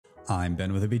I'm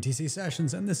Ben with the BTC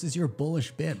Sessions, and this is your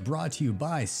bullish bit brought to you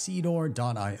by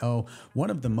Seedor.io, one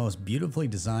of the most beautifully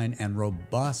designed and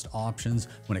robust options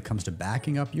when it comes to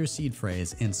backing up your seed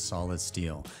phrase in solid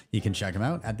steel. You can check them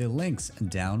out at the links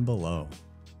down below.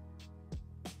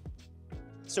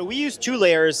 So we use 2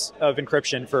 layers of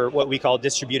encryption for what we call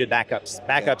distributed backups,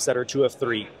 that are 2 of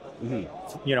 3,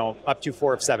 up to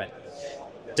 4 of 7.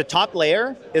 The top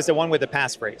layer is the one with the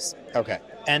passphrase. Okay.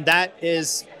 And that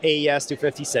is AES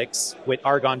 256 with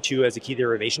Argon 2 as a key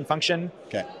derivation function.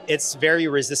 Okay. It's very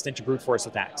resistant to brute force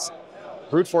attacks.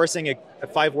 Brute forcing a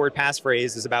 5-word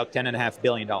passphrase is about $10.5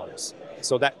 billion.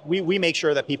 So that we make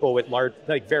sure that people with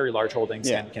very large holdings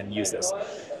can use this.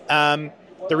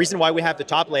 The reason why we have the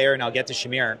top layer, and I'll get to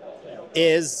Shamir,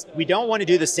 is we don't want to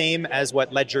do the same as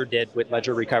what Ledger did with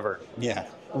Ledger Recover. Yeah.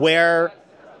 Where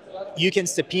you can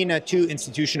subpoena 2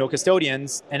 institutional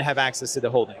custodians and have access to the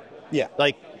holding. Yeah.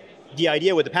 Like the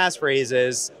idea with the passphrase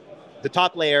is the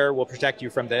top layer will protect you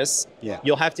from this. Yeah.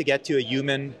 You'll have to get to a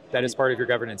human that is part of your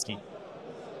governance team.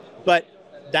 But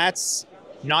that's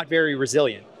not very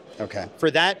resilient. Okay.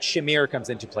 For that, Shamir comes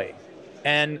into play.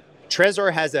 And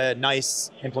Trezor has a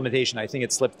nice implementation, I think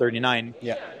it's slip 39,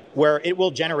 where it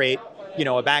will generate,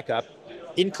 a backup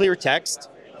in clear text,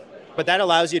 but that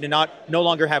allows you to no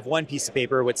longer have 1 piece of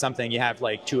paper with something, you have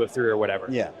like 2 of 3 or whatever.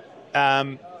 Yeah.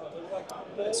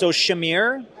 So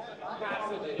Shamir,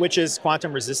 which is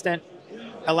quantum resistant,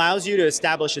 allows you to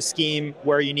establish a scheme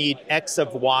where you need X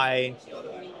of Y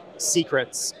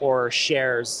secrets or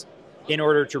shares in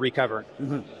order to recover.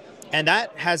 Mm-hmm. And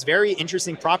that has very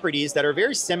interesting properties that are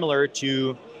very similar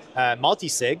to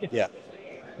multi-sig,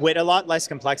 with a lot less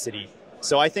complexity.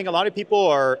 So I think a lot of people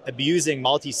are abusing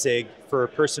multi-sig for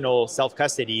personal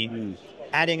self-custody,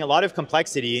 adding a lot of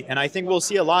complexity. And I think we'll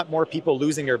see a lot more people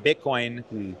losing their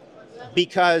Bitcoin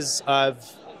because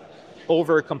of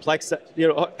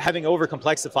having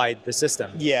over-complexified the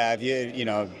system. Yeah,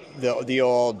 the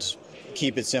old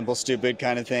keep it simple, stupid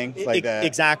kind of thing, like that.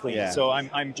 Exactly. Yeah. So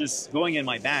I'm just going in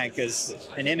my bag because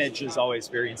an image is always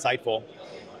very insightful.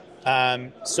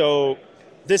 So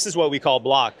this is what we call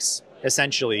blocks,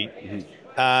 essentially.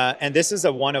 And this is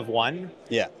a 1 of 1.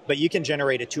 Yeah. But you can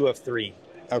generate a 2 of 3.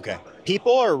 Okay.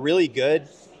 People are really good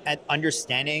at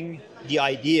understanding the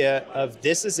idea of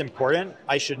this is important,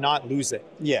 I should not lose it.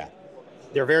 Yeah.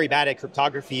 They're very bad at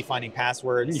cryptography, finding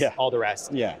passwords, all the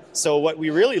rest. Yeah. So what we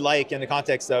really like in the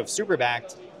context of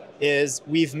Superbacked is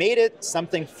we've made it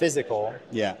something physical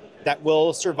that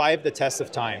will survive the test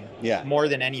of time more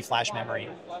than any flash memory.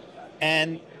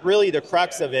 And really the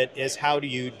crux of it is how do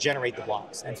you generate the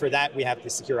blocks? And for that, we have the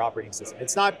secure operating system.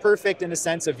 It's not perfect in the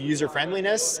sense of user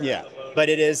friendliness, but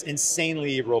it is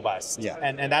insanely robust. Yeah.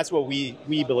 And that's what we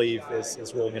believe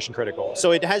is really mission critical.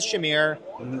 So it has Shamir.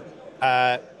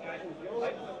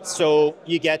 So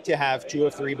you get to have 2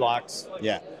 of 3 blocks.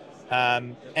 Yeah.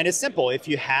 And it's simple. If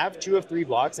you have 2 of 3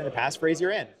 blocks in a passphrase,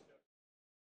 you're in.